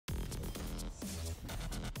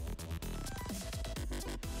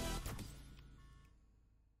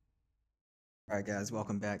Alright guys,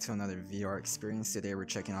 welcome back to another VR experience. Today we're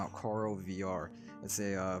checking out Coral VR. It's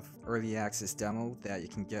a early access demo that you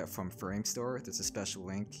can get from Framestore. There's a special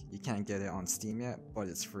link. You can't get it on Steam yet, but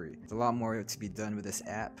it's free. There's a lot more to be done with this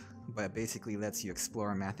app, but it basically lets you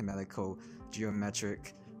explore mathematical,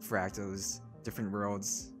 geometric, fractals, different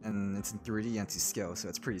worlds, and it's in 3D and to scale, so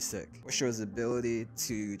it's pretty sick. It shows the ability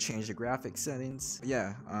to change the graphic settings.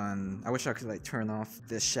 Yeah, I wish I could like turn off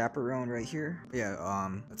this chaperone right here.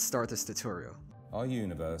 Yeah, let's start this tutorial. Our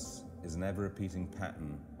universe is an ever-repeating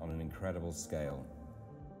pattern on an incredible scale.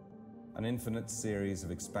 An infinite series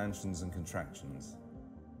of expansions and contractions.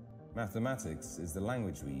 Mathematics is the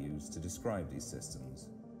language we use to describe these systems.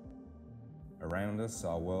 Around us,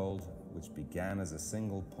 our world, which began as a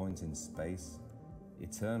single point in space,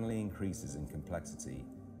 eternally increases in complexity,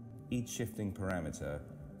 each shifting parameter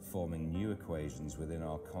forming new equations within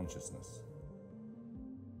our consciousness.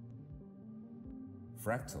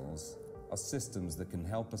 Fractals are systems that can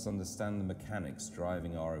help us understand the mechanics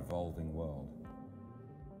driving our evolving world.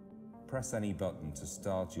 Press any button to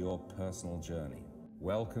start your personal journey.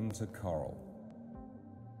 Welcome to Coral.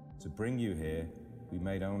 To bring you here, we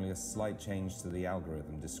made only a slight change to the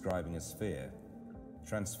algorithm describing a sphere,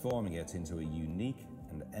 transforming it into a unique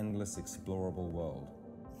and endless explorable world.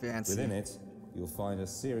 Fancy. Within it, you'll find a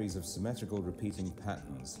series of symmetrical repeating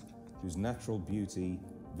patterns whose natural beauty,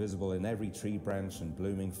 visible in every tree branch and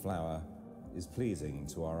blooming flower, is pleasing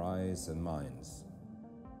to our eyes and minds.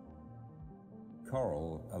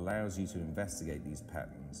 Coral allows you to investigate these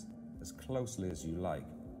patterns as closely as you like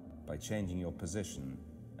by changing your position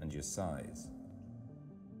and your size.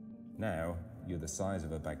 Now, you're the size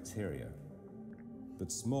of a bacteria.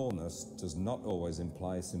 But smallness does not always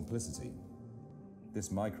imply simplicity. This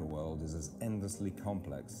microworld is as endlessly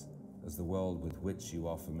complex as the world with which you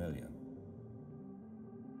are familiar.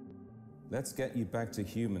 Let's get you back to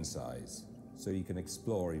human size so you can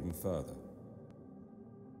explore even further.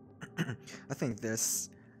 I think this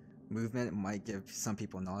movement might give some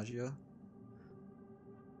people nausea.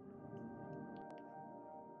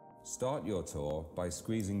 Start your tour by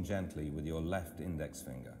squeezing gently with your left index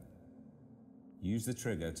finger. Use the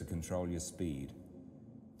trigger to control your speed.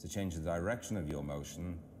 To change the direction of your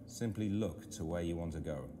motion, simply look to where you want to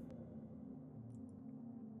go.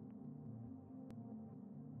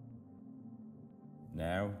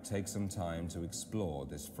 Now, take some time to explore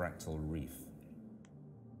this fractal reef.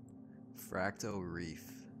 Fractal reef.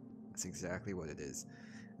 That's exactly what it is.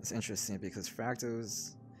 It's interesting because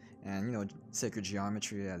fractals and sacred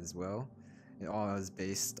geometry as well, it all is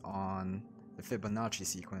based on the Fibonacci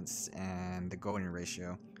sequence and the golden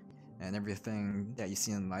ratio, and everything that you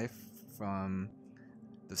see in life, from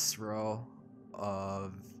the swirl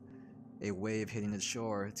of a wave hitting the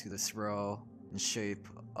shore to the swirl and shape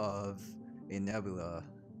of a nebula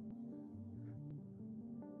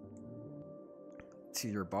to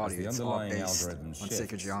your body. As the it's all underlying based algorithm on shifts,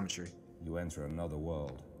 sacred geometry. You enter another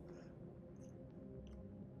world.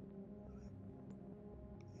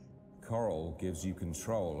 Coral gives you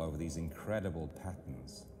control over these incredible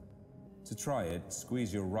patterns. To try it,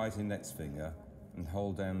 squeeze your right index finger and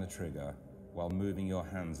hold down the trigger while moving your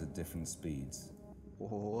hands at different speeds.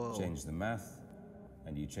 Whoa. Change the math,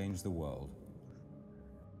 and you change the world.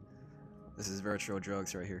 This is virtual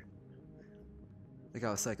drugs right here. Look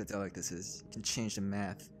how psychedelic this is. You can change the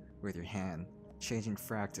math with your hand, changing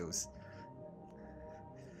fractals.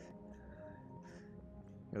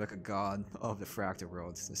 You're like a god of the fractal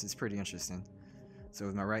worlds. This is pretty interesting. So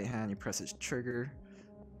with my right hand, you press its trigger,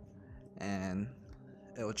 and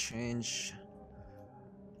it'll change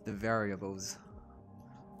the variables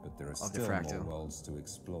But there are of still the more fractal. worlds to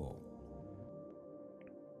explore.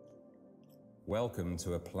 Welcome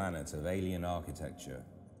to a planet of alien architecture.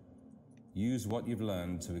 Use what you've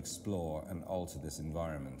learned to explore and alter this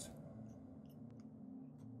environment.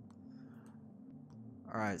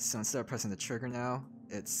 Alright, so instead of pressing the trigger now,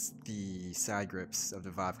 it's the side grips of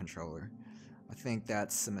the Vive controller. I think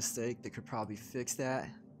that's a mistake. They could probably fix that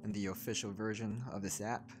in the official version of this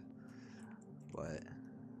app, but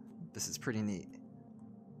this is pretty neat.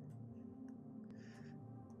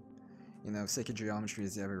 Sacred geometry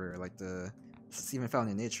is everywhere. It's even found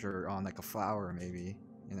in nature on like a flower, maybe.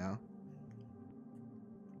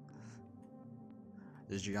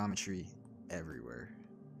 There's geometry everywhere.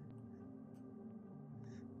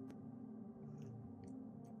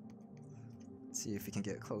 Let's see if we can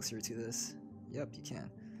get closer to this. Yep, you can.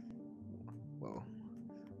 Whoa.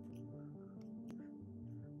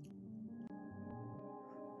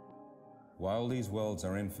 While these worlds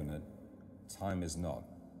are infinite, time is not.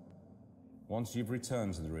 Once you've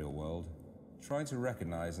returned to the real world, try to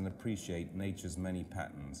recognize and appreciate nature's many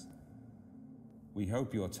patterns. We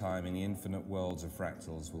hope your time in the infinite worlds of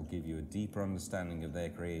fractals will give you a deeper understanding of their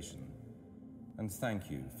creation. And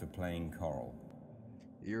thank you for playing Coral.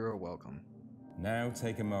 You're welcome. Now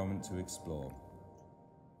take a moment to explore.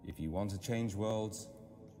 If you want to change worlds,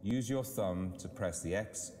 use your thumb to press the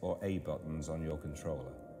X or A buttons on your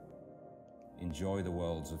controller. Enjoy the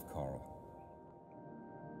worlds of Coral.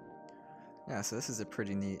 Yeah, so this is a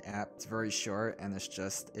pretty neat app. It's very short and it's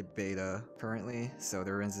just a beta currently, so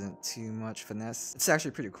there isn't too much finesse. It's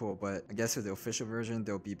actually pretty cool, but I guess with the official version,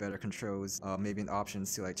 there'll be better controls, maybe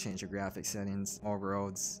options to like change your graphic settings, more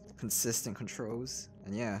worlds, consistent controls,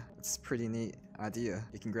 and yeah, it's a pretty neat idea.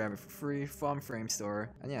 You can grab it for free from Frame Store,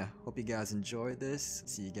 and yeah, hope you guys enjoyed this.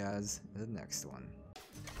 See you guys in the next one.